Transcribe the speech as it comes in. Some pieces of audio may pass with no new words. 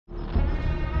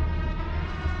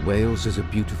Wales is a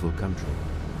beautiful country,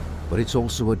 but it's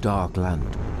also a dark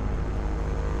land.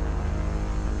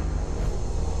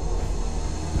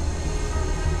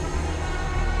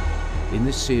 In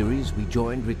this series, we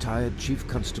joined retired Chief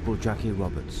Constable Jackie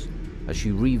Roberts as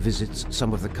she revisits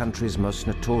some of the country's most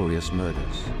notorious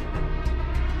murders.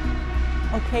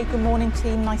 Okay, good morning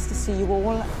team, nice to see you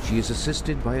all. She is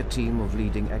assisted by a team of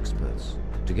leading experts.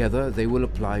 Together, they will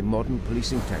apply modern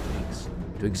policing techniques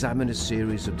to examine a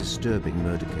series of disturbing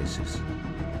murder cases.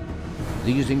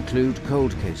 These include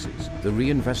cold cases, the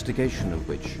reinvestigation of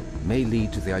which may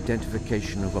lead to the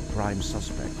identification of a prime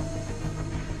suspect,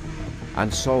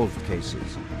 and solved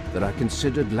cases that are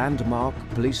considered landmark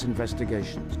police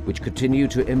investigations which continue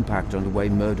to impact on the way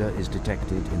murder is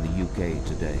detected in the UK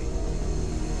today.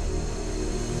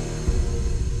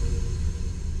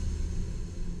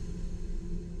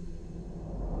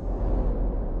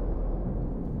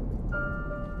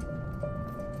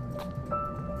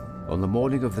 On the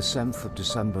morning of the 7th of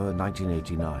December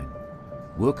 1989,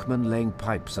 workmen laying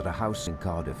pipes at a house in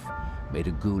Cardiff made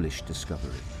a ghoulish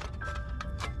discovery.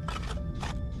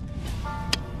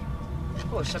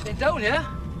 Oh, something down here?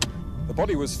 The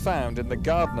body was found in the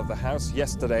garden of the house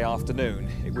yesterday afternoon.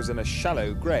 It was in a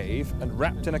shallow grave and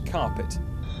wrapped in a carpet.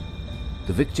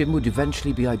 The victim would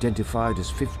eventually be identified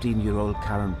as 15-year-old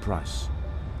Karen Price,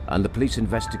 and the police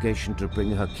investigation to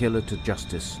bring her killer to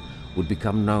justice would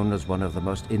become known as one of the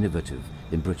most innovative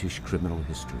in British criminal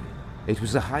history. It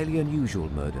was a highly unusual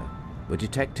murder, where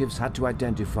detectives had to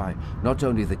identify not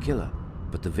only the killer,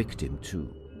 but the victim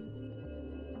too.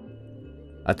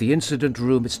 At the incident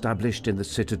room established in the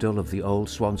citadel of the old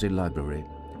Swansea Library,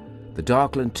 the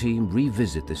Darkland team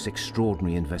revisit this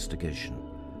extraordinary investigation.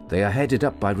 They are headed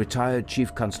up by retired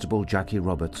Chief Constable Jackie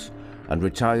Roberts and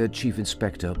retired Chief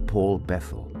Inspector Paul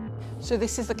Bethel. So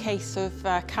this is the case of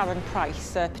Karen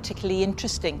Price, a particularly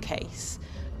interesting case.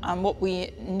 And what we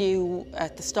knew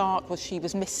at the start was she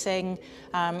was missing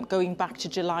going back to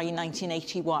July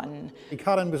 1981.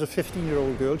 Karen was a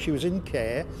 15-year-old girl. She was in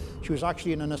care. She was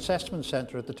actually in an assessment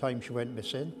centre at the time she went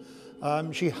missing.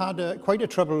 She had quite a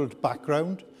troubled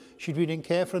background. She'd been in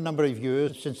care for a number of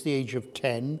years, since the age of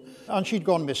 10, and she'd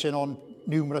gone missing on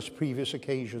numerous previous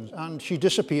occasions. And she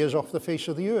disappears off the face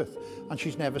of the earth, and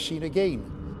she's never seen again.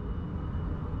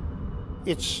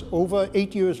 It's over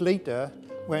 8 years later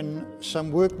when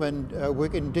some workmen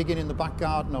digging in the back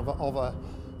garden of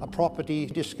a property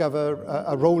discover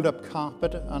a rolled up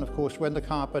carpet, and of course when the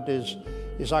carpet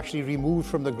is actually removed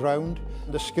from the ground,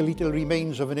 the skeletal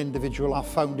remains of an individual are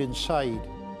found inside,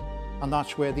 and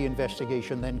that's where the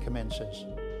investigation then commences.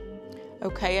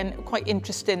 Okay, and quite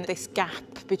interesting, this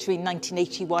gap between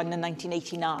 1981 and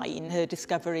 1989, her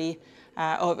discovery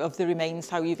of the remains,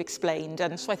 how you've explained.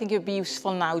 And so I think it would be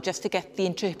useful now just to get the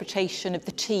interpretation of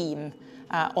the team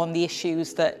on the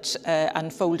issues that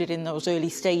unfolded in those early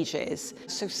stages.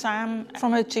 So Sam,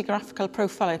 from a geographical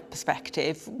profile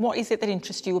perspective, what is it that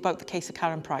interests you about the case of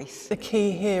Karen Price? The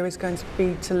key here is going to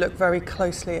be to look very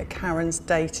closely at Karen's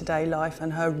day-to-day life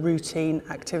and her routine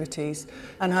activities.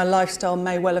 And her lifestyle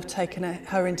may well have taken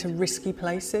her into risky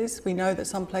places. We know that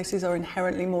some places are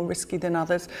inherently more risky than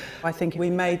others. I think we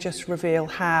may just reveal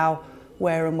how,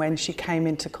 where and when she came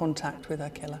into contact with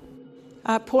her killer.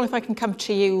 Paul, if I can come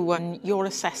to you on your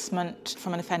assessment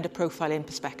from an offender profiling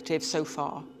perspective so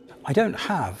far. I don't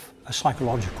have a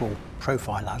psychological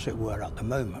profile, as it were, at the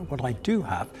moment. What I do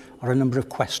have are a number of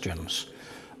questions.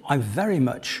 I very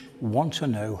much want to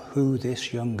know who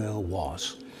this young girl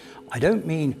was. I don't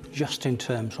mean just in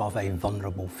terms of a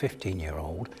vulnerable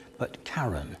 15-year-old, but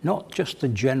Karen, not just the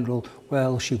general,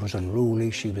 well, she was unruly,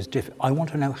 she was different. I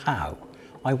want to know how.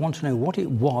 I want to know what it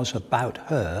was about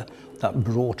her that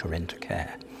brought her into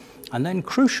care. And then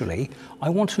crucially, I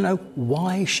want to know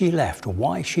why she left, or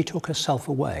why she took herself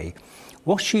away.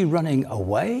 Was she running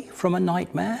away from a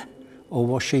nightmare, or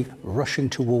was she rushing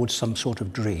towards some sort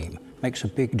of dream? Makes a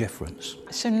big difference.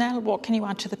 So Nell, what can you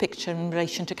add to the picture in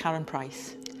relation to Karen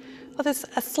Price? Well, there's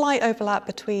a slight overlap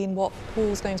between what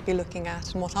Paul's going to be looking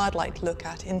at and what I'd like to look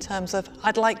at, in terms of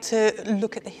I'd like to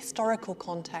look at the historical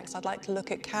context. I'd like to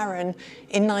look at Karen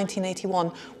in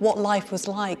 1981, what life was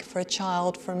like for a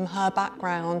child from her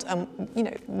background and, you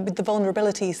know, with the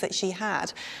vulnerabilities that she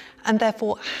had, and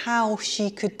therefore how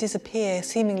she could disappear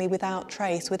seemingly without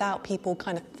trace, without people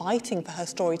kind of fighting for her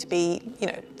story to be, you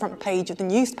know, front page of the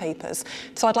newspapers.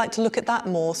 So I'd like to look at that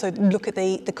more. So look at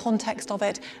the context of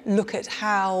it, look at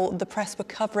how the press were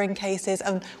covering cases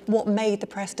and what made the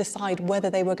press decide whether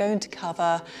they were going to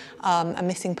cover a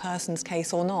missing persons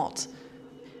case or not.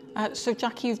 So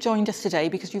Jackie, you've joined us today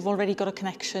because you've already got a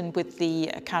connection with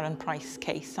the Karen Price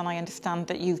case, and I understand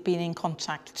that you've been in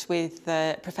contact with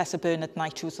Professor Bernard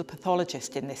Knight, who was the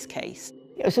pathologist in this case.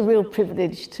 It was a real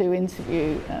privilege to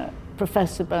interview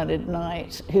Professor Bernard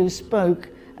Knight, who spoke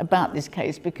about this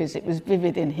case because it was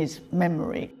vivid in his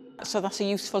memory. So that's a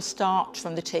useful start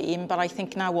from the team, but I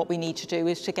think now what we need to do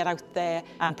is to get out there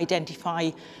and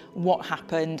identify what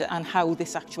happened and how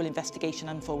this actual investigation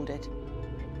unfolded.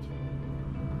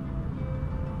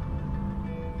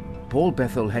 Paul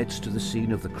Bethel heads to the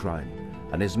scene of the crime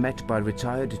and is met by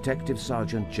retired Detective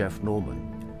Sergeant Jeff Norman,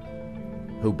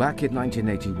 who back in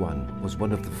 1981 was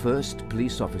one of the first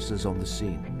police officers on the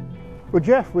scene. Well,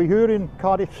 Jeff, we're here in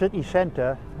Cardiff city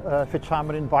centre,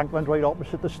 Fitzhammer Embankment, right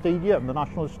opposite the stadium, the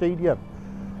National Stadium.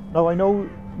 Now, I know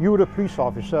you were a police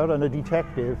officer and a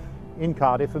detective in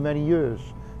Cardiff for many years.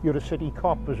 You're a city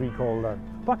cop, as we call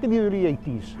that. Back in the early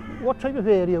 80s, what type of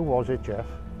area was it, Jeff?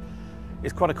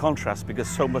 It's quite a contrast because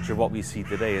so much of what we see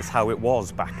today is how it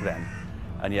was back then.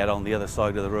 And yet on the other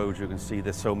side of the road you can see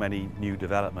there's so many new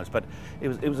developments. But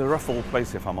it was a rough old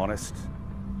place, if I'm honest.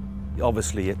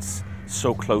 Obviously it's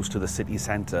so close to the city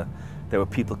centre. There were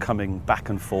people coming back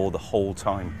and forth the whole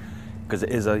time because it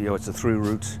is it's a through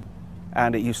route,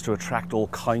 and it used to attract all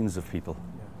kinds of people.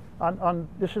 And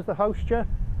this is the house, Jeff?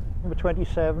 Number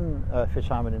 27,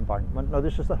 Fitzhammer Embankment. Now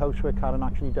this is the house where Karen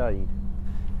actually died.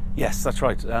 Yes, that's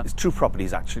right. It's two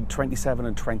properties actually, 27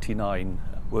 and 29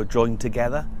 were joined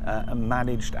together and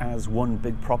managed as one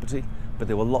big property, but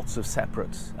there were lots of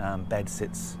separate bed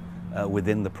sits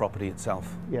within the property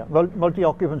itself. Yeah, well,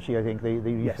 multi-occupancy, I think they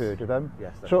refer to them.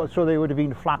 Yes, so they would have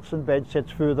been flats and bed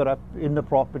sits further up in the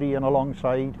property and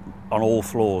alongside. On all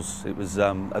floors. It was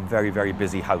a very, very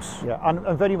busy house. Yeah,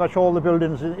 and very much all the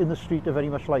buildings in the street are very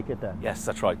much like it then. Yes,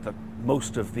 that's right.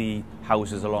 Most of the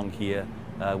houses along here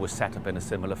were set up in a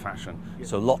similar fashion.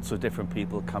 So lots of different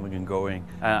people coming and going,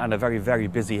 and a very, very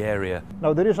busy area.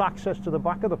 Now there is access to the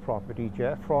back of the property,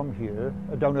 Jeff, from here,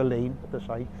 down a lane at the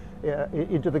side,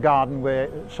 into the garden where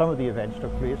some of the events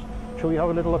took place. Shall we have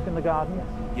a little look in the garden?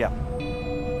 Yeah.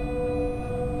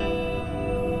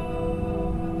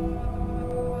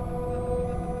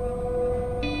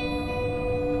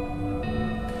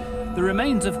 The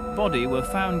remains of body were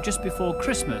found just before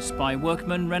Christmas by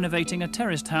workmen renovating a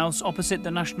terraced house opposite the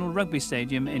National Rugby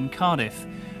Stadium in Cardiff.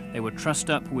 They were trussed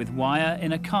up with wire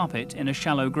in a carpet in a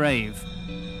shallow grave.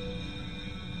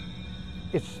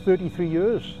 It's 33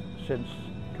 years since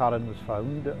Karen was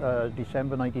found,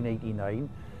 December 1989.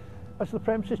 Has the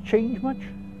premises changed much?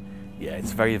 Yeah,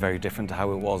 it's very, very different to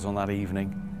how it was on that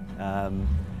evening.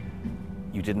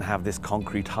 You didn't have this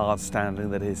concrete hard standing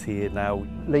that is here now.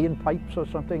 Laying pipes or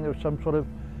something, or some sort of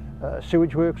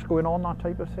sewage works going on, that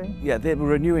type of thing? Yeah, they were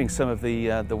renewing some of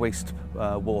the waste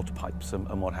water pipes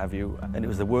and what have you. And it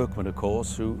was the workmen, of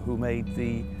course, who made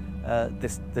the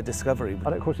discovery.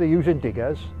 And of course they're using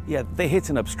diggers. Yeah, they hit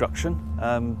an obstruction,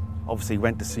 obviously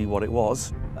went to see what it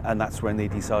was, and that's when they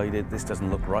decided this doesn't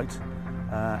look right,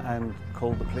 and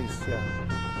called the police. Yeah.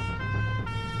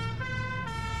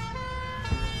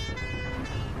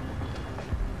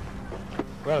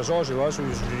 Well, as always it was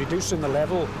reducing the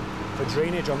level for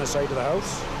drainage on the side of the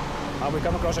house, and we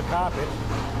come across a carpet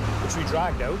which we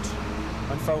dragged out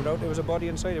and found out there was a body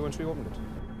inside it once we opened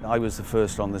it. I was the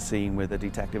first on the scene with a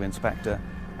detective inspector.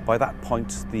 By that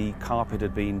point the carpet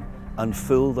had been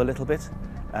unfurled a little bit,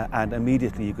 and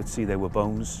immediately you could see there were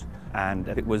bones, and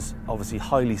it was obviously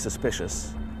highly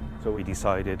suspicious. So we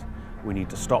decided we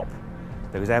need to stop.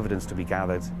 There was evidence to be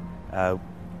gathered,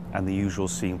 and the usual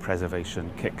scene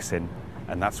preservation kicks in.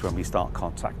 And that's when we start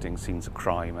contacting scenes of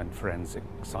crime and forensic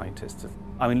scientists.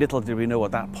 I mean, little did we know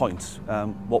at that point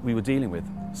what we were dealing with.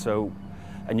 So,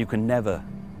 and you can never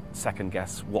second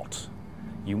guess what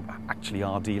you actually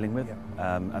are dealing with.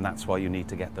 And that's why you need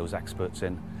to get those experts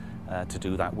in to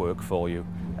do that work for you.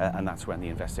 And that's when the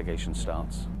investigation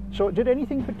starts. So did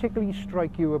anything particularly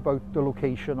strike you about the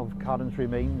location of Karen's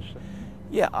remains?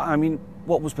 Yeah, I mean,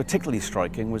 what was particularly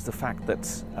striking was the fact that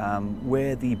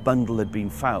where the bundle had been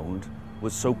found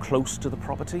was so close to the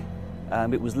property.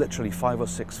 It was literally 5 or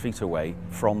 6 feet away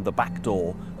from the back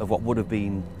door of what would have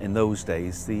been, in those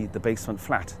days, the basement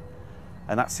flat.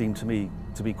 And that seemed to me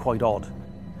to be quite odd,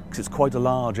 because it's quite a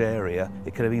large area.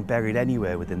 It could have been buried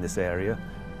anywhere within this area,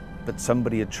 but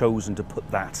somebody had chosen to put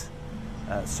that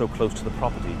so close to the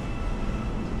property.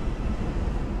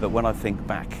 But when I think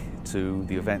back to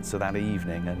the events of that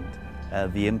evening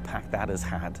and the impact that has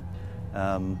had,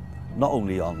 not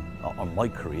only on my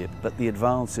career, but the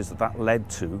advances that led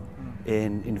to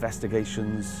in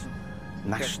investigations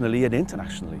nationally and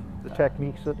internationally. The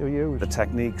techniques that you use. The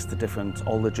techniques, the different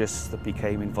ologists that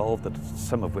became involved,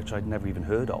 some of which I'd never even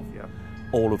heard of,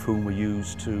 all of whom were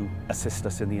used to assist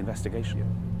us in the investigation.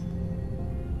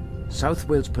 South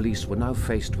Wales police were now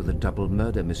faced with a double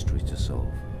murder mystery to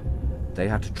solve. They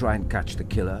had to try and catch the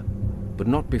killer, but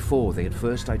not before they had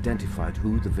first identified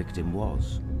who the victim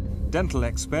was. Dental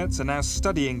experts are now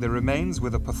studying the remains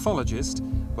with a pathologist,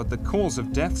 but the cause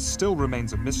of death still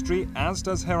remains a mystery, as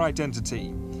does her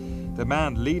identity. The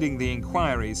man leading the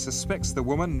inquiry suspects the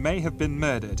woman may have been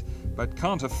murdered, but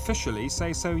can't officially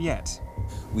say so yet.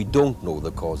 We don't know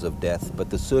the cause of death, but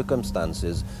the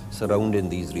circumstances surrounding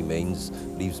these remains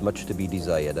leaves much to be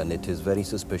desired, and it is very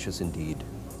suspicious indeed.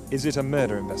 Is it a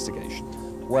murder investigation?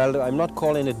 Well, I'm not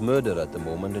calling it murder at the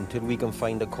moment until we can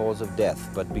find a cause of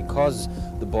death, but because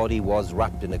the body was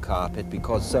wrapped in a carpet,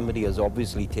 because somebody has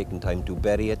obviously taken time to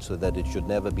bury it so that it should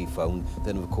never be found,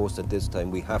 then of course at this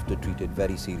time we have to treat it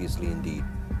very seriously indeed.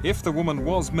 If the woman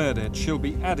was murdered, she'll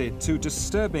be added to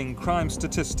disturbing crime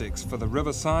statistics for the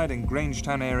Riverside and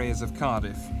Grangetown areas of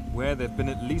Cardiff, where there have been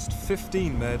at least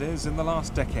 15 murders in the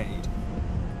last decade.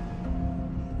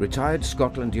 Retired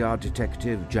Scotland Yard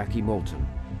detective Jackie Moulton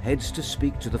heads to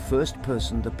speak to the first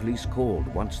person the police called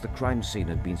once the crime scene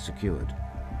had been secured.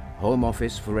 Home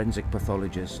Office forensic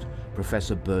pathologist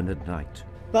Professor Bernard Knight.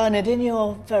 Bernard, in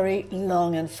your very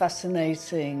long and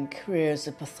fascinating career as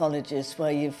a pathologist,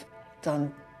 where you've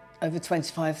done over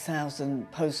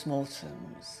 25,000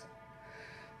 post-mortems,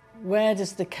 where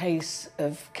does the case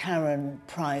of Karen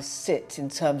Price sit in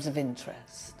terms of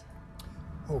interest?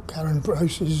 Oh, Karen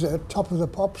Price is top of the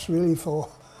pops really for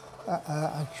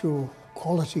actual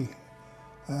quality.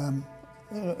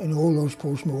 In all those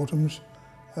post-mortems,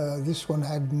 this one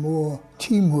had more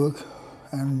teamwork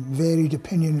and varied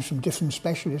opinions from different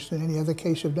specialists than any other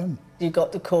case I've done. You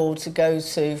got the call to go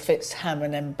to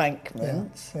Fitzhamon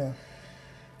Embankment. Yeah.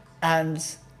 And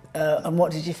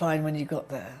what did you find when you got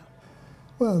there?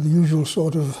 Well, the usual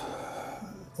sort of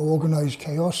organised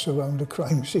chaos around a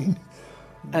crime scene.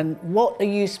 And what are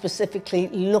you specifically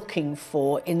looking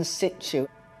for in situ?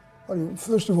 Well,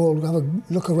 first of all, have a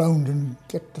look around and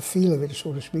get the feel of it,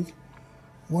 so to speak.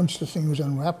 Once the thing was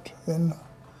unwrapped, then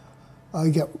I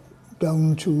get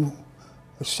down to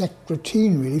a set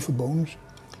routine, really, for bones.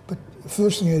 But the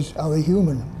first thing is, are they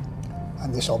human?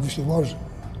 And this obviously was.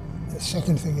 The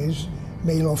second thing is,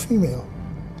 male or female?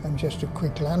 And just a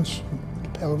quick glance, the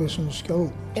pelvis and the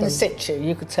skull. In situ,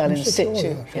 you could tell in situ.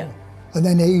 Yeah, sure. And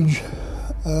then age,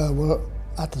 well,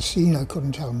 at the scene I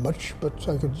couldn't tell much, but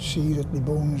I could see that the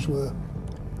bones were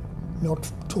not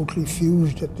totally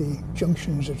fused at the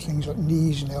junctions of things like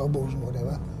knees and elbows and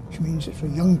whatever, which means it's a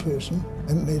young person.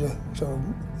 I made a sort of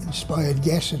inspired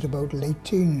guess at about late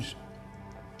teens.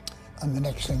 And the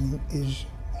next thing is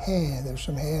hair. There's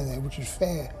some hair there which is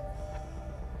fair.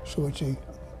 So it's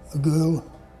a girl,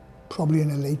 probably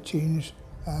in her late teens,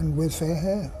 and with fair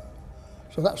hair.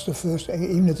 So that's the first,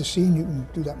 even at the scene you can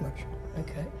do that much.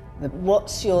 Okay.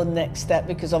 What's your next step?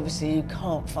 Because obviously you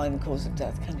can't find the cause of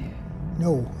death, can you?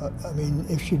 No, I mean,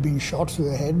 if she'd been shot through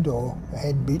the head, or a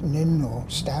head beaten in, or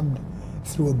stabbed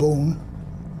through a bone,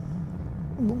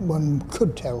 one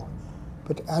could tell.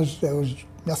 But as there was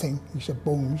nothing except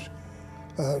bones,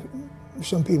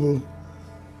 some people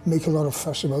make a lot of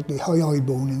fuss about the hyoid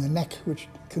bone in the neck, which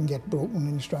can get broken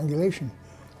in strangulation.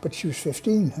 But she was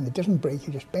 15, and it doesn't break,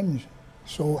 it just bends.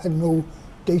 So I had no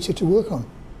data to work on.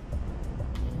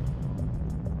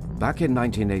 Back in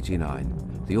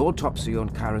 1989, the autopsy on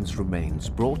Karen's remains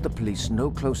brought the police no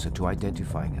closer to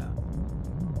identifying her.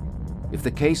 If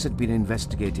the case had been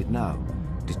investigated now,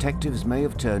 detectives may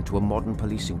have turned to a modern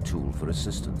policing tool for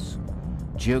assistance: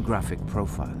 geographic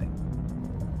profiling.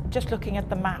 Just looking at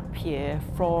the map here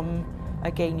from,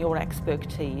 again, your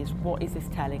expertise, what is this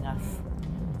telling us?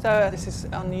 So this is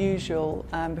unusual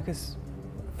because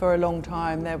for a long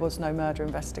time there was no murder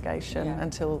investigation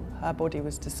until her body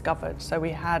was discovered. So we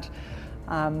had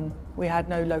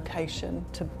no location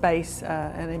to base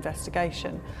an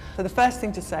investigation. So the first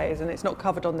thing to say is, and it's not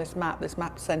covered on this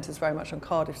map centres very much on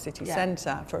Cardiff city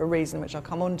centre for a reason which I'll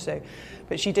come on to,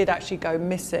 but she did actually go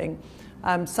missing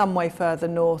some way further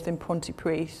north in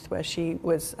Pontypridd, where she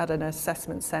was at an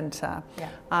assessment centre.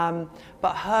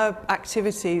 But her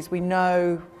activities, we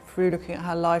know through looking at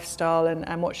her lifestyle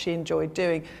and what she enjoyed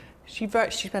doing, she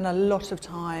spent a lot of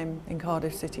time in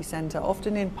Cardiff city centre,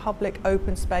 often in public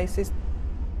open spaces.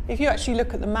 If you actually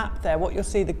look at the map there, what you'll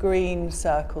see, the green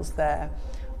circles there,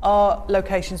 are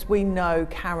locations we know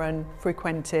Karen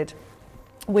frequented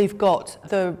We've got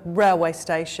the railway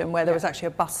station where there was actually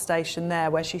a bus station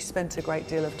there where she spent a great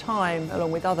deal of time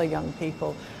along with other young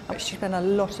people. She spent a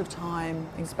lot of time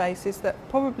in spaces that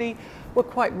probably were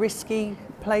quite risky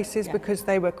places because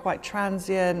they were quite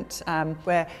transient,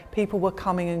 where people were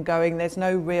coming and going. There's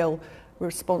no real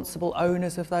responsible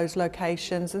owners of those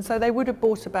locations, and so they would have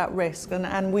brought about risk,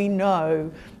 and we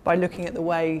know by looking at the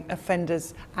way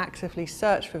offenders actively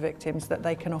search for victims that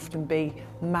they can often be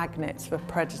magnets for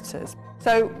predators.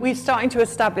 So we're starting to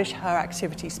establish her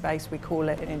activity space, we call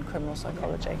it in criminal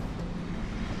psychology.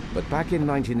 But back in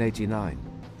 1989,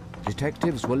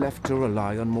 detectives were left to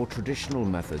rely on more traditional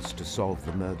methods to solve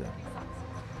the murder.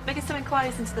 Making some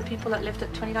inquiries into the people that lived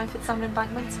at 29 Fitzsimon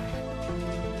Embankment.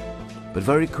 But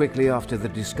very quickly after the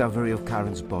discovery of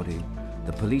Karen's body,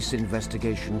 the police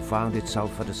investigation found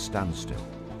itself at a standstill.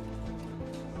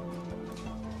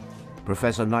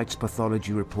 Professor Knight's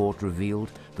pathology report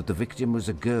revealed that the victim was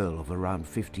a girl of around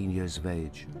 15 years of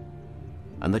age,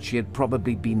 and that she had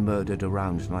probably been murdered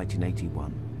around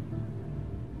 1981.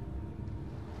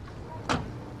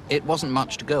 It wasn't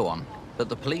much to go on, but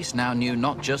the police now knew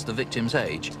not just the victim's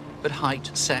age, but height,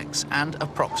 sex, and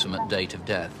approximate date of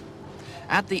death.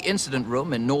 At the incident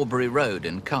room in Norbury Road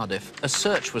in Cardiff, a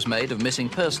search was made of missing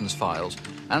persons files,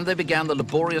 and they began the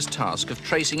laborious task of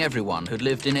tracing everyone who'd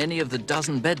lived in any of the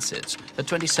dozen bedsits at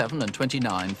 27 and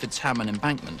 29 Fitzsimon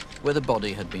Embankment, where the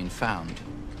body had been found.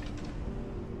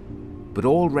 But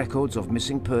all records of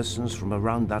missing persons from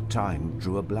around that time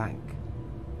drew a blank.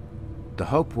 The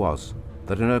hope was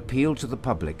that an appeal to the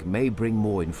public may bring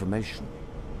more information.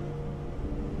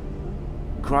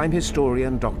 Crime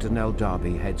historian Dr. Nell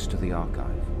Darby heads to the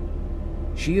archive.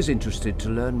 She is interested to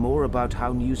learn more about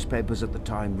how newspapers at the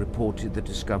time reported the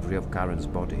discovery of Karen's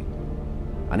body,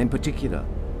 and in particular,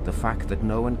 the fact that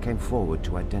no one came forward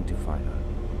to identify her.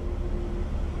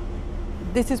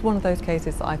 This is one of those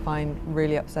cases that I find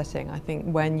really upsetting. I think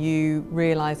when you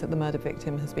realise that the murder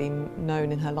victim has been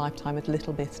known in her lifetime as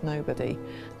Little Miss Nobody,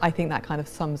 I think that kind of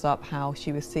sums up how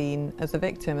she was seen as a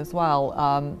victim as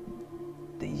well.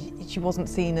 She wasn't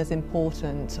seen as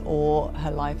important or her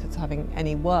life as having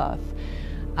any worth.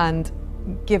 And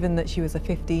given that she was a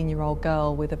 15-year-old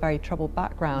girl with a very troubled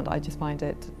background, I just find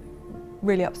it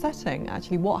really upsetting,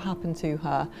 actually, what happened to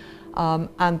her,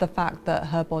 and the fact that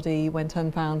her body went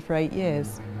unfound for 8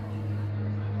 years.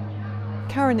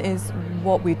 Karen is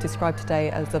what we described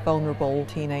today as a vulnerable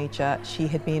teenager. She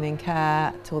had been in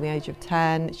care till the age of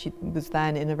 10. She was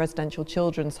then in a residential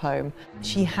children's home.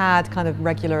 She had kind of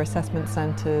regular assessment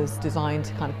centres designed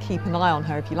to kind of keep an eye on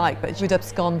her, if you like, but she'd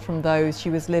abscond from those. She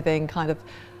was living kind of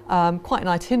quite an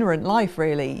itinerant life,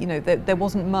 really. You know, there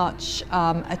wasn't much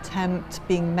attempt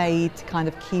being made to kind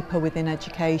of keep her within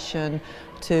education,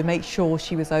 to make sure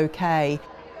she was okay.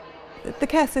 The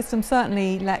care system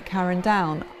certainly let Karen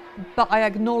down. But I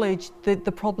acknowledge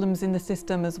the problems in the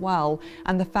system as well,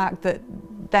 and the fact that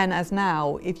then as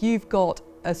now, if you've got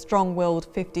a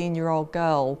strong-willed 15-year-old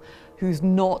girl who's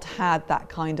not had that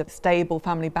kind of stable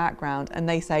family background, and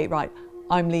they say, right,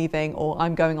 I'm leaving or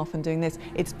I'm going off and doing this,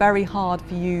 it's very hard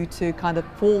for you to kind of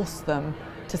force them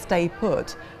to stay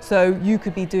put. So you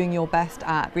could be doing your best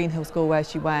at Greenhill School where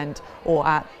she went, or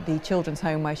at the children's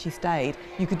home where she stayed.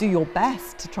 You could do your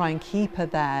best to try and keep her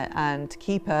there and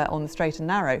keep her on the straight and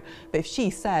narrow. But if she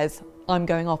says, I'm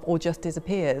going off, or just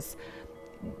disappears,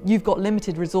 you've got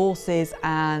limited resources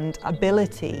and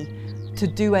ability to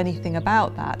do anything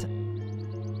about that.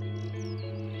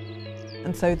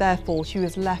 And so therefore she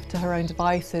was left to her own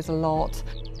devices a lot.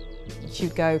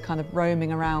 She'd go kind of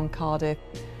roaming around Cardiff,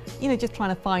 you know, just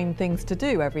trying to find things to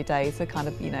do every day. So kind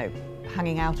of, you know,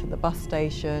 hanging out at the bus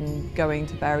station, going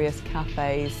to various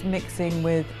cafes, mixing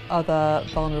with other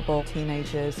vulnerable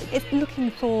teenagers. It's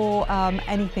looking for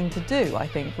anything to do, I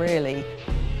think, really.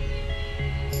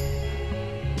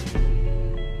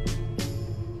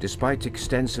 Despite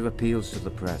extensive appeals to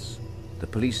the press, the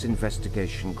police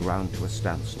investigation ground to a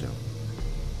standstill.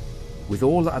 With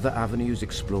all the other avenues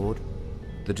explored,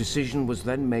 the decision was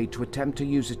then made to attempt to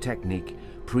use a technique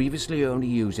previously only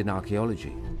used in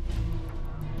archaeology: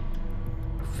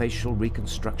 facial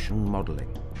reconstruction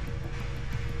modeling.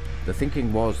 The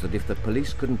thinking was that if the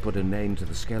police couldn't put a name to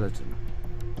the skeleton,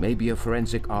 maybe a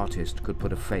forensic artist could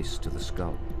put a face to the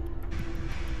skull.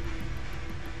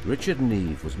 Richard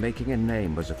Neave was making a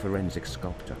name as a forensic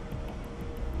sculptor.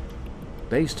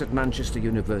 Based at Manchester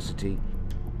University,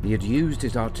 he had used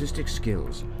his artistic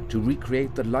skills to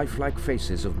recreate the lifelike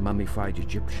faces of mummified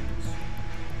Egyptians.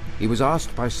 He was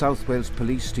asked by South Wales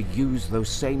Police to use those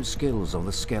same skills on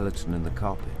the skeleton in the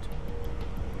carpet.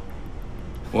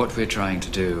 What we're trying to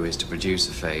do is to produce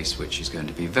a face which is going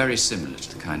to be very similar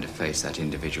to the kind of face that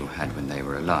individual had when they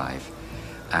were alive,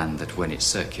 and that when it's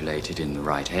circulated in the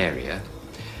right area,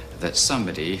 that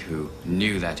somebody who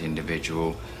knew that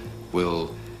individual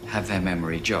will have their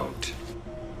memory jogged.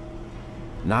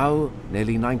 Now,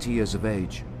 nearly 90 years of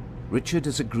age, Richard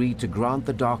has agreed to grant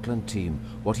the Darkland team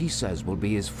what he says will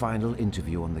be his final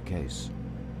interview on the case.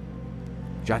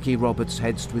 Jackie Roberts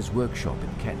heads to his workshop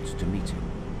in Kent to meet him.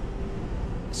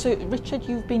 So, Richard,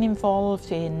 you've been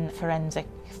involved in forensic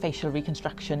facial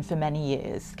reconstruction for many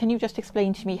years. Can you just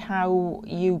explain to me how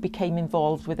you became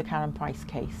involved with the Karen Price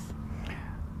case?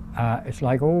 It's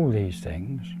like all these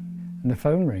things, and the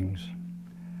phone rings.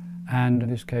 And in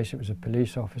this case, it was a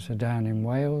police officer down in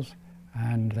Wales,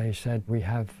 and they said, we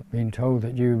have been told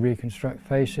that you reconstruct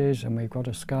faces and we've got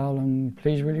a skull, and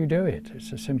please will you do it?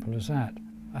 It's as simple as that.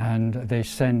 And they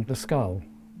sent the skull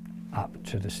up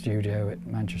to the studio at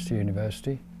Manchester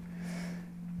University,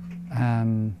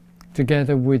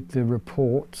 together with the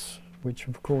reports, which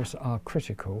of course are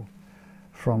critical,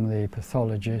 from the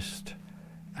pathologist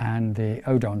and the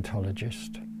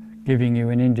odontologist, giving you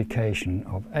an indication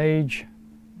of age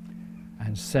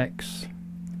and sex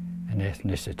and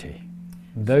ethnicity.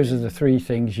 Those are the three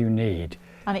things you need.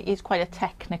 And it is quite a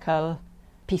technical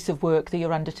piece of work that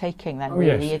you're undertaking then, Oh,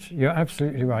 really. yes, you're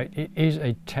absolutely right. It is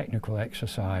a technical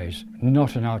exercise,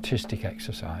 not an artistic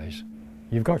exercise.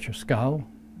 You've got your skull,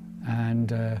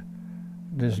 and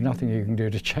there's nothing you can do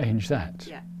to change that.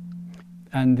 Yeah.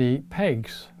 And the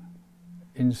pegs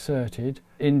inserted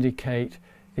indicate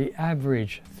the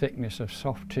average thickness of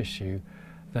soft tissue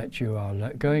that you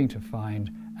are going to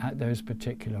find at those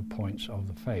particular points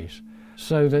of the face,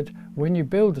 so that when you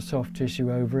build the soft tissue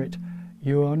over it,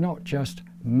 you are not just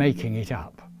making it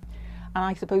up. And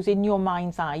I suppose in your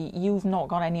mind's eye, you've not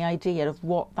got any idea of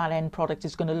what that end product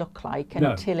is going to look like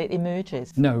until it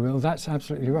emerges. No, well, that's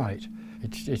absolutely right.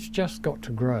 It's just got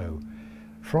to grow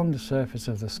from the surface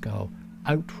of the skull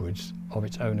outwards of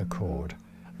its own accord.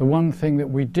 The one thing that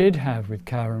we did have with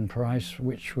Karen Price,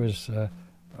 which was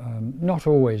not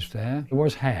always there,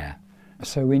 was hair.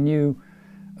 So we knew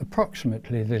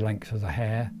approximately the length of the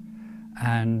hair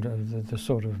and the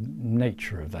sort of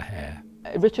nature of the hair.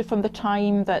 Richard, from the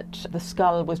time that the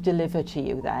skull was delivered to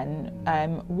you then,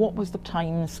 what was the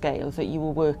time scale that you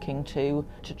were working to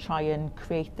try and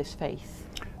create this face?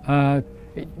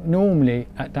 It normally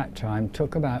at that time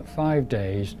took about 5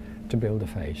 days to build a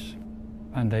face,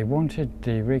 and they wanted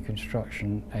the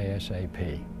reconstruction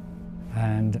ASAP,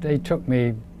 and they took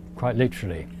me quite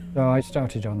literally. So I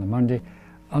started on the Monday.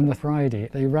 On the Friday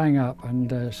they rang up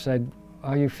and said,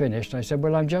 "Are you finished?" I said,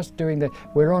 "Well, I'm just doing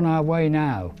we're on our way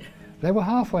now." They were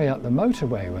halfway up the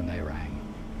motorway when they rang,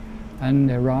 and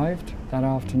they arrived that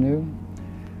afternoon.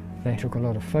 They took a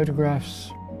lot of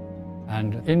photographs,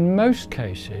 and in most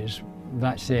cases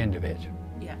that's the end of it.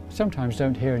 Yeah. Sometimes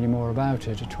don't hear any more about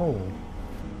it at all.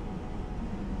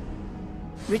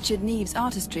 Richard Neave's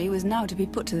artistry was now to be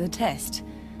put to the test.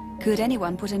 Could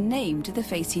anyone put a name to the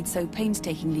face he'd so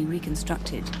painstakingly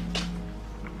reconstructed?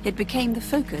 It became the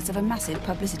focus of a massive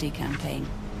publicity campaign.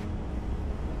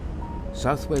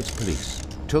 South Wales Police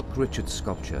took Richard's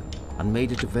sculpture and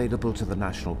made it available to the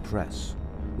national press,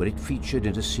 where it featured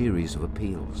in a series of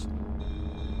appeals.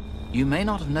 You may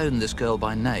not have known this girl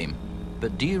by name,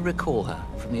 but do you recall her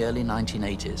from the early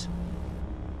 1980s?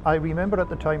 I remember at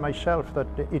the time myself that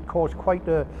it caused quite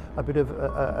a bit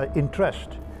of interest.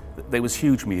 There was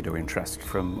huge media interest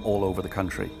from all over the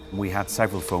country. We had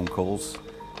several phone calls,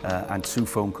 and 2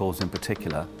 phone calls in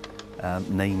particular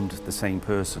named the same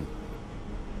person.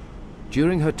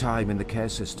 During her time in the care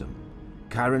system,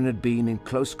 Karen had been in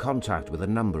close contact with a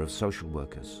number of social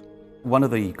workers. One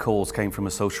of the calls came from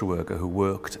a social worker who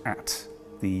worked at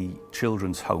the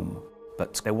children's home,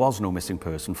 but there was no missing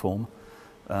person form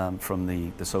from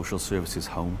the social services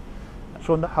home.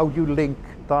 So how do you link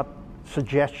that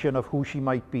suggestion of who she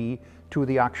might be to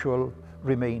the actual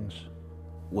remains?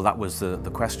 Well, that was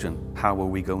the question. How were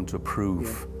we going to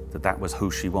prove that that was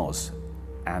who she was?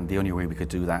 And the only way we could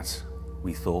do that,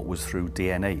 we thought, was through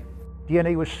DNA.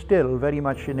 DNA was still very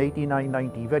much in 89,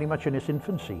 90, very much in its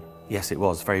infancy. Yes, it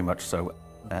was, very much so.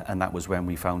 And that was when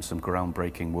we found some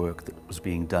groundbreaking work that was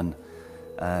being done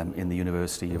in the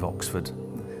University of Oxford,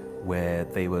 where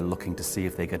they were looking to see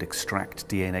if they could extract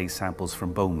DNA samples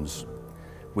from bones,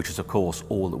 which is, of course,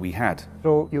 all that we had.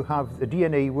 So you have the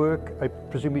DNA work. I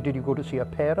presume, did you go to see her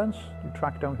parents? You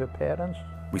tracked down her parents?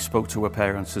 We spoke to her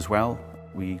parents as well.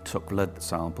 We took blood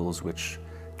samples, which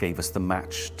gave us the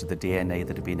match to the DNA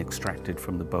that had been extracted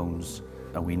from the bones,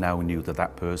 and we now knew that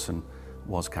that person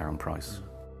was Karen Price.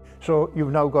 So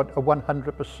you've now got a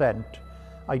 100%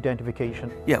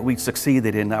 identification. Yeah, we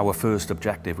succeeded in our first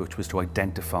objective, which was to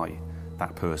identify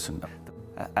that person.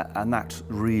 And that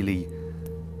really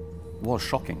was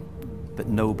shocking, that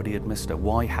nobody had missed her.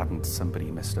 Why hadn't somebody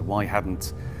missed her? Why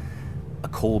hadn't a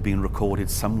call been recorded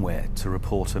somewhere to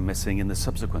report her missing in the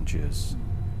subsequent years?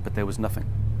 But there was nothing.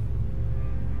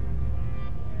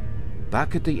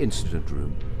 Back at the incident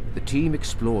room, the team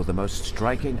explore the most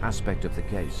striking aspect of the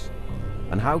case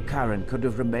and how Karen could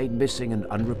have remained missing and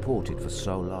unreported for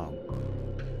so long.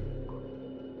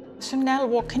 So Nell,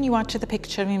 what can you add to the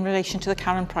picture in relation to the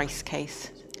Karen Price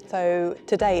case? So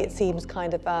today it seems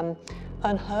kind of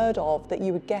unheard of that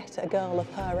you would get a girl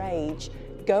of her age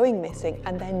going missing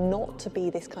and then not to be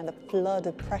this kind of flood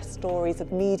of press stories,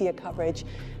 of media coverage,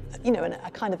 you know, and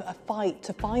a kind of a fight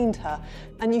to find her.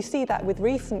 And you see that with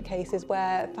recent cases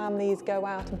where families go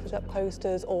out and put up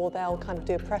posters, or they'll kind of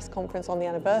do a press conference on the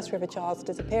anniversary of a child's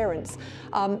disappearance.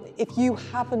 If you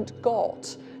haven't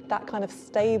got that kind of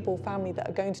stable family that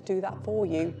are going to do that for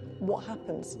you, what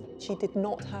happens? She did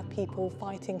not have people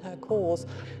fighting her cause,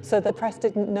 so the press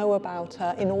didn't know about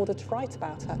her in order to write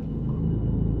about her.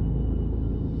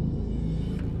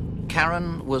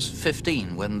 Karen was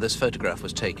 15 when this photograph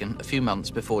was taken, a few months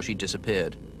before she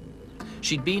disappeared.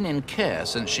 She'd been in care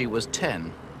since she was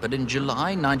 10, but in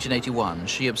July 1981,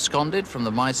 she absconded from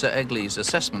the Maesa Eglise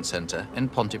Assessment Centre in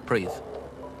Pontypridd.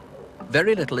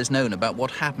 Very little is known about what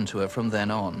happened to her from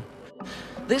then on.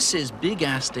 This is Big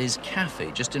Asty's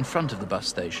Cafe, just in front of the bus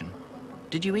station.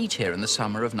 Did you eat here in the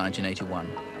summer of 1981?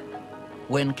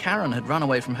 When Karen had run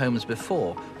away from homes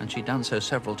before, and she'd done so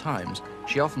several times,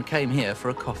 she often came here for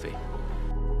a coffee.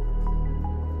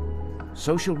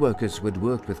 Social workers who had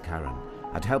worked with Karen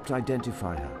had helped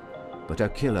identify her, but her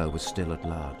killer was still at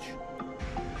large.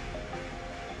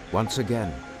 Once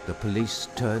again, the police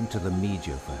turned to the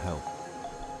media for help.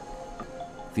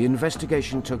 The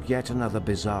investigation took yet another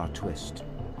bizarre twist.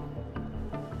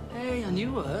 Hey, I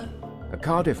knew her. A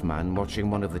Cardiff man watching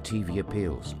one of the TV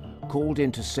appeals called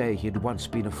in to say he had once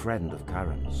been a friend of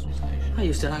Karen's. I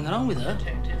used to hang around with her.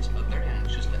 Detectives are very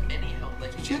anxious for any help they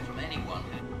can get from anyone.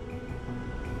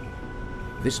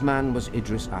 This man was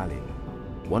Idris Ali,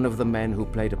 one of the men who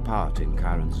played a part in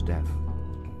Karen's death.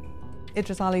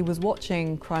 Idris Ali was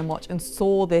watching Crime Watch and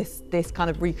saw this kind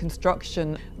of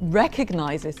reconstruction,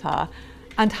 recognises her,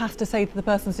 and has to say to the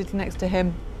person sitting next to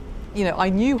him, you know, I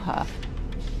knew her.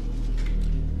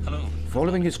 Hello.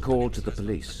 Following his call to the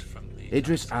police,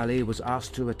 Idris Ali was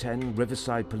asked to attend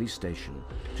Riverside Police Station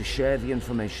to share the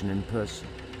information in person.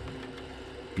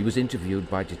 He was interviewed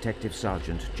by Detective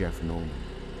Sergeant Jeff Norman.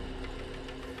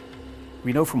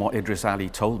 We know from what Idris Ali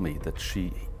told me that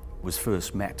she was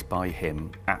first met by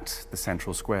him at the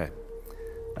Central Square.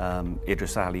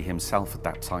 Idris Ali himself at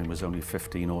that time was only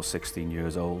 15 or 16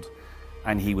 years old,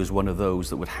 and he was one of those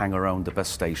that would hang around the bus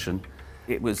station.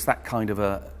 It was that kind of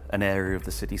an area of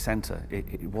the city centre.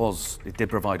 It did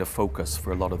provide a focus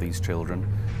for a lot of these children.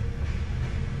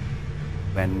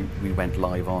 When we went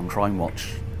live on Crime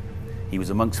Watch, he was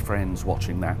amongst friends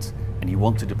watching that, and he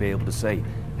wanted to be able to say,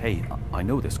 hey, I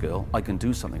know this girl, I can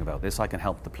do something about this, I can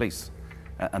help the police.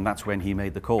 And that's when he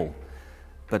made the call.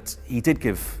 But he did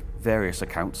give various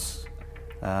accounts,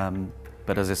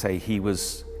 but as I say, he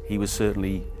was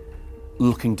certainly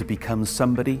looking to become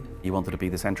somebody. He wanted to be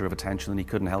the centre of attention, and he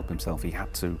couldn't help himself. He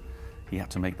had to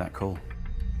make that call.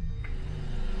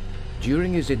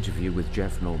 During his interview with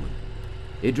Jeff Norman,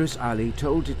 Idris Ali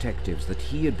told detectives that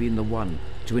he had been the one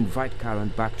to invite Karen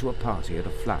back to a party at a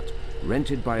flat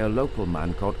rented by a local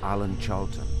man called Alan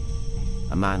Charlton,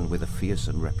 a man with a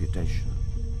fearsome reputation.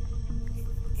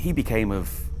 He became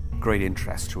of great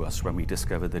interest to us when we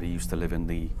discovered that he used to live in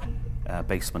the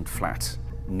basement flat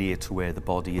near to where the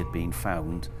body had been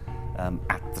found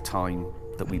at the time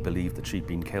that we believed that she'd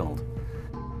been killed.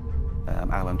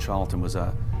 Alan Charlton was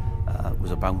a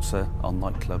bouncer on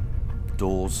nightclub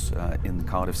doors in the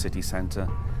Cardiff city centre,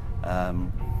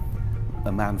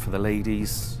 a man for the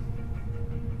ladies.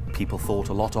 People thought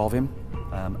a lot of him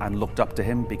and looked up to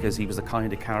him because he was the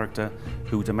kind of character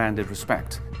who demanded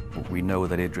respect. We know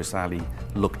that Idris Ali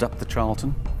looked up to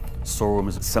Charlton, saw him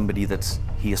as somebody that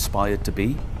he aspired to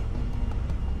be.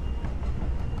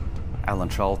 Alan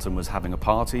Charlton was having a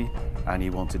party and he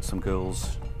wanted some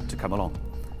girls to come along.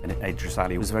 And Idris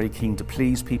Ali was very keen to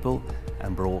please people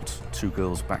and brought two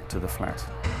girls back to the flat.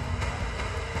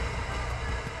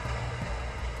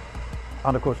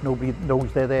 And of course nobody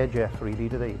knows they're there, Jeff, really,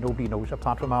 do they? Nobody knows,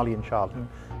 apart from Ali and Charlton,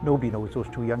 nobody knows those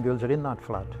two young girls are in that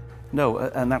flat. No,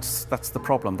 and that's the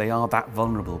problem. They are that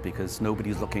vulnerable because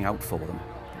nobody's looking out for them.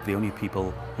 The only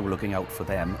people who are looking out for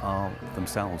them are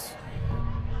themselves.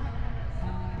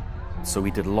 So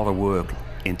we did a lot of work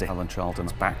into Alan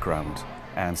Charlton's background,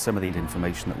 and some of the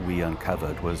information that we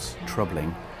uncovered was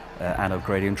troubling and of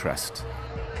great interest.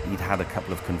 He'd had a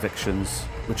couple of convictions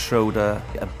which showed a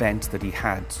bent that he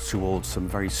had towards some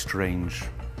very strange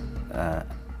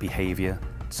behaviour,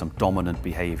 some dominant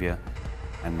behaviour,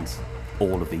 and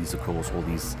all of these, of course, all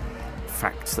these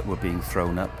facts that were being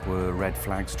thrown up were red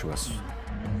flags to us.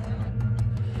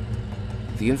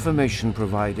 The information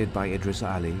provided by Idris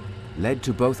Ali led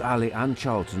to both Ali and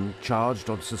Charlton charged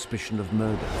on suspicion of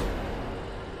murder.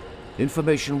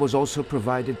 Information was also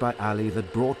provided by Ali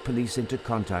that brought police into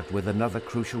contact with another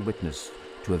crucial witness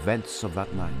to events of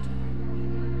that night.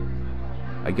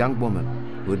 A young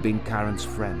woman who had been Karen's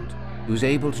friend, who was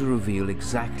able to reveal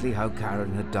exactly how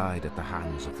Karen had died at the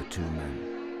hands of the two men.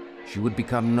 She would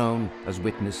become known as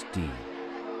Witness D.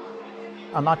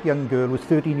 And that young girl was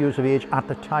 13 years of age at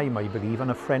the time, I believe,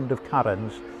 and a friend of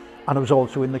Karen's, and was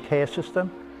also in the care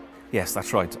system. Yes,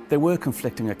 that's right. There were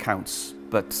conflicting accounts,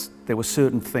 but there were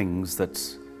certain things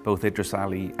that both Idris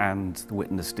Ali and the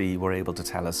Witness D were able to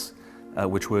tell us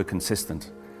which were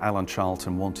consistent. Alan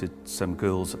Charlton wanted some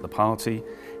girls at the party.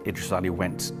 Idris Ali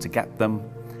went to get them.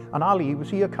 And Ali, was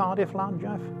he a Cardiff lad,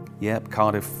 Jeff? Yep,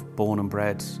 Cardiff, born and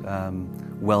bred,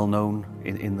 well known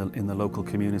in the local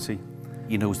community.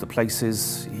 He knows the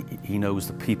places, he knows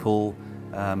the people,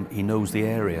 he knows the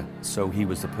area, so he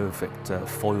was the perfect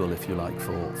foil, if you like,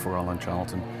 for Alan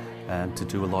Charlton, to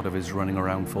do a lot of his running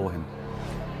around for him.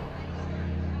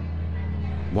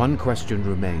 One question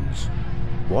remains: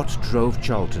 what drove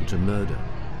Charlton to murder?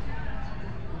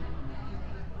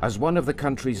 As one of the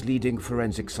country's leading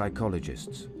forensic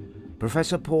psychologists,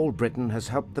 Professor Paul Britton has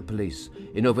helped the police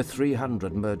in over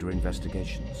 300 murder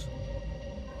investigations.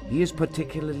 He is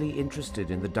particularly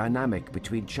interested in the dynamic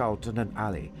between Charlton and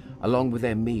Ali, along with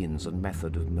their means and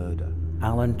method of murder.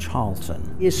 Alan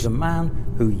Charlton is a man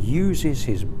who uses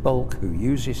his bulk, who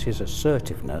uses his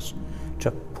assertiveness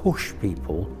to push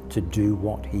people to do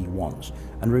what he wants.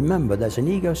 And remember, there's an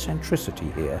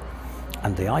egocentricity here,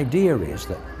 and the idea is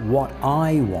that what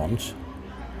I want,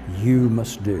 you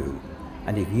must do.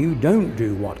 And if you don't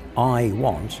do what I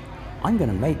want, I'm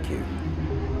going to make you.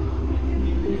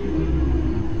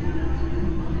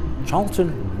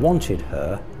 Charlton wanted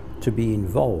her to be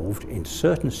involved in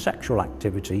certain sexual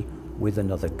activity with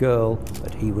another girl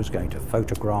that he was going to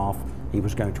photograph, he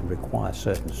was going to require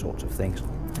certain sorts of things,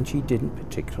 and she didn't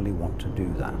particularly want to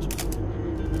do that.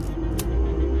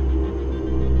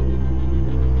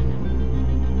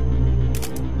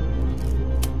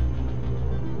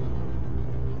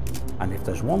 And if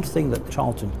there's one thing that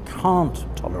Charlton can't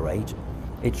tolerate,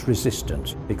 it's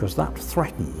resistance, because that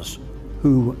threatens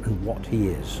who and what he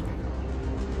is.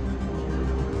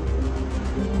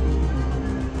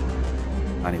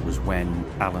 And it was when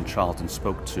Alan Charlton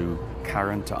spoke to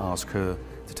Karen to ask her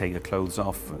to take her clothes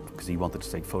off, because he wanted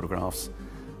to take photographs,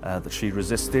 that she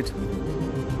resisted.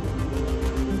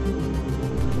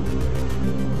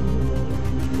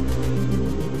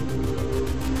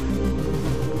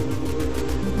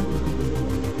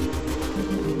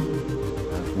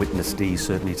 Witness D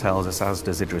certainly tells us, as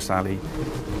does Idris Ali,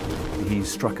 he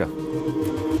struck her.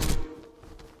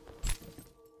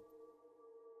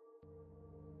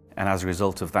 And as a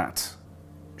result of that,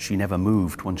 she never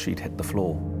moved once she'd hit the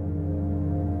floor.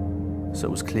 So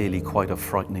it was clearly quite a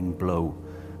frightening blow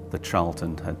that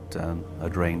Charlton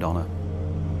had rained on her.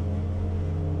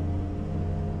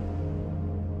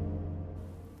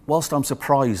 Whilst I'm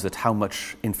surprised at how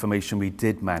much information we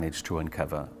did manage to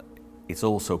uncover, it's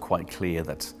also quite clear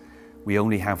that we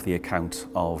only have the account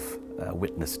of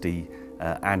Witness D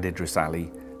and Idris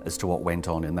Ali as to what went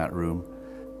on in that room.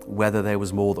 Whether there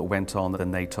was more that went on than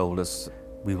they told us,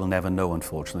 we will never know,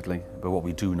 unfortunately. But what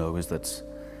we do know is that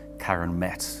Karen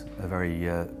met a very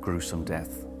gruesome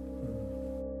death.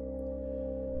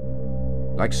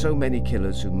 Like so many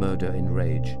killers who murder in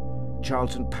rage,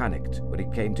 Charlton panicked when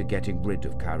it came to getting rid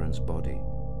of Karen's body.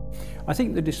 I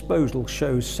think the disposal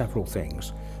shows several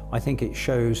things. I think it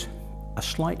shows a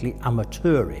slightly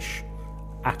amateurish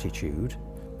attitude,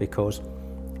 because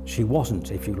she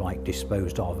wasn't, if you like,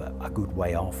 disposed of a good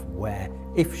way off, where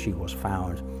if she was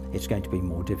found, it's going to be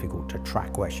more difficult to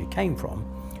track where she came from.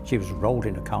 She was rolled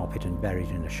in a carpet and buried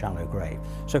in a shallow grave.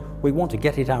 So we want to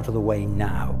get it out of the way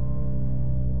now.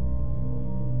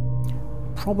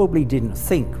 Probably didn't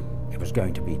think it was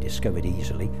going to be discovered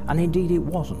easily, and indeed it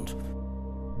wasn't.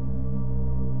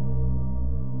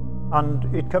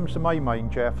 And it comes to my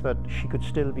mind, Jeff, that she could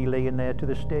still be laying there to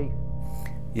this day.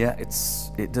 Yeah,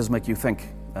 it does make you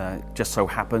think. Just so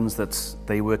happens that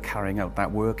they were carrying out that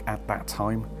work at that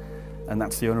time, and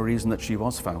that's the only reason that she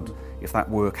was found. If that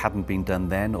work hadn't been done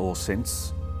then or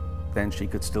since, then she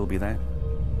could still be there.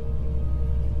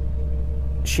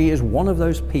 She is one of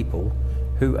those people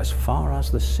who, as far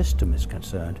as the system is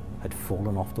concerned, had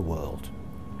fallen off the world.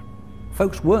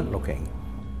 Folks weren't looking.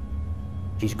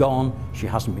 She's gone, she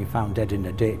hasn't been found dead in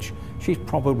a ditch, she's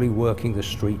probably working the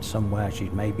streets somewhere,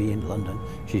 she's maybe in London,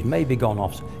 she's maybe gone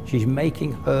off, she's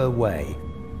making her way.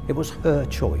 It was her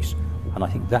choice, and I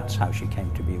think that's how she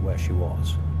came to be where she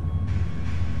was.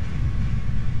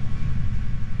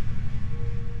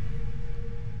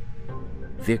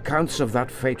 The accounts of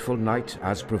that fateful night,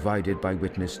 as provided by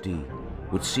Witness D,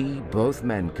 would see both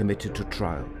men committed to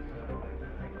trial.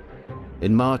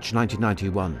 In March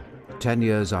 1991, 10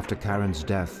 years after Karen's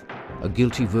death, a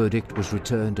guilty verdict was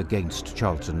returned against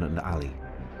Charlton and Ali.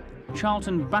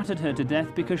 Charlton battered her to death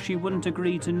because she wouldn't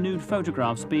agree to nude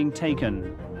photographs being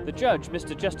taken. The judge,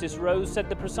 Mr. Justice Rose, said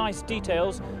the precise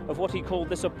details of what he called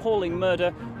this appalling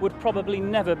murder would probably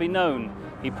never be known.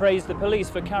 He praised the police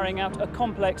for carrying out a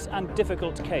complex and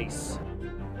difficult case.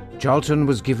 Charlton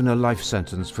was given a life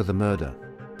sentence for the murder,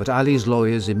 but Ali's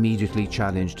lawyers immediately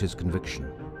challenged his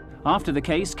conviction. After the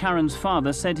case, Karen's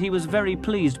father said he was very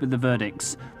pleased with the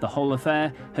verdicts. The whole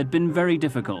affair had been very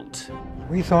difficult.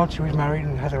 We thought she was married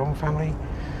and had her own family,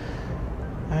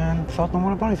 and thought no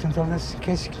more about it until this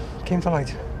case came to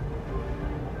light.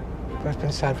 But it's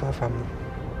been sad for the family.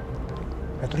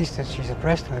 At least that she's at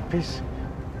rest and at peace,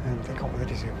 and they got what they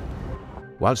deserve.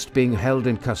 Whilst being held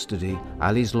in custody,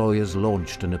 Ali's lawyers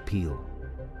launched an appeal.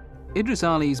 Idris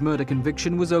Ali's murder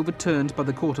conviction was overturned by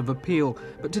the Court of Appeal,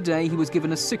 but today he was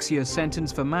given a 6-year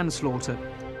sentence for manslaughter.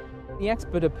 The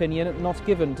expert opinion not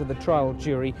given to the trial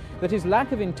jury that his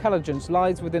lack of intelligence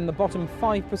lies within the bottom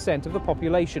 5% of the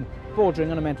population,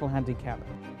 bordering on a mental handicap.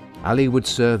 Ali would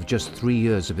serve just 3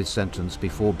 years of his sentence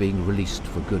before being released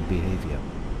for good behaviour.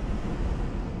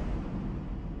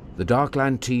 The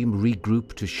Darkland team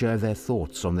regrouped to share their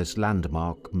thoughts on this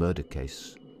landmark murder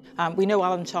case. We know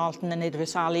Alan Charlton and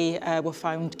Idris Ali were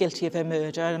found guilty of a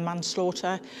murder and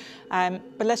manslaughter. But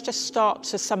let's just start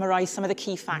to summarise some of the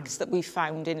key facts that we've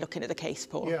found in looking at the case,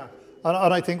 Paul. Yeah.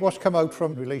 And I think what's come out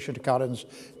from relation to Karen's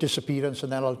disappearance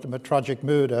and then ultimate tragic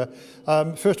murder,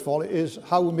 first of all, is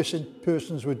how missing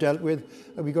persons were dealt with.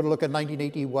 We've got to look at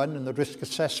 1981 and the risk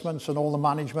assessments and all the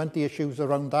management, the issues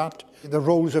around that, the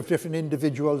roles of different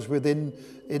individuals within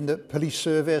the police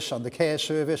service and the care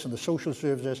service and the social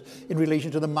services in relation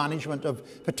to the management of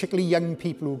particularly young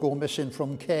people who go missing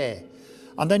from care.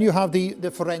 And then you have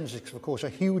the forensics, of course, a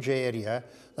huge area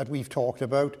that we've talked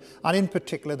about, and in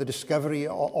particular the discovery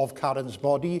of Karen's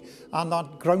body and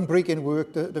that groundbreaking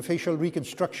work, the facial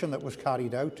reconstruction that was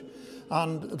carried out.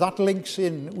 And that links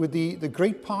in with the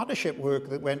great partnership work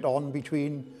that went on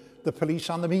between the police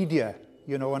and the media,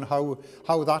 you know, and how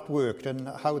that worked and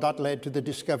how that led to the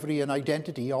discovery and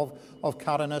identity of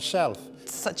Karen herself.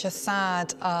 It's such a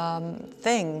sad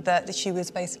thing that she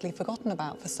was basically forgotten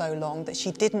about for so long, that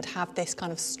she didn't have this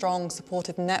kind of strong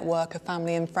supportive network of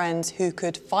family and friends who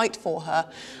could fight for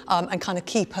her and kind of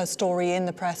keep her story in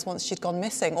the press once she'd gone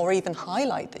missing, or even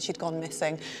highlight that she'd gone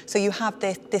missing. So you have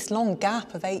this long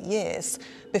gap of 8 years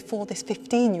before this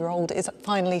 15-year-old is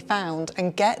finally found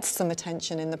and gets some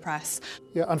attention in the press.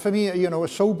 Yeah, and for me, you know, a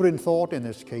sobering thought in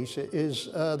this case is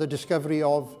the discovery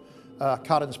of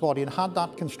Karen's body. And had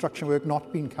that construction work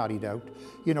not been carried out,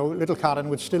 you know, little Karen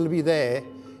would still be there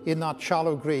in that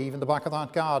shallow grave in the back of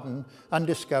that garden,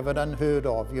 undiscovered, unheard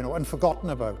of, you know, and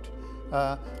forgotten about.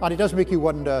 And it does make you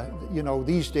wonder, you know,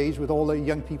 these days with all the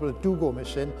young people that do go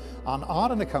missing and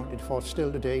aren't accounted for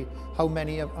still today, how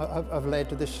many have led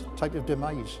to this type of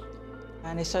demise.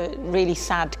 And it's a really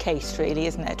sad case, really,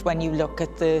 isn't it, when you look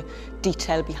at the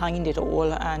detail behind it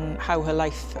all and how her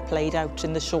life played out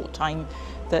in the short time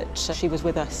that she was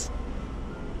with us.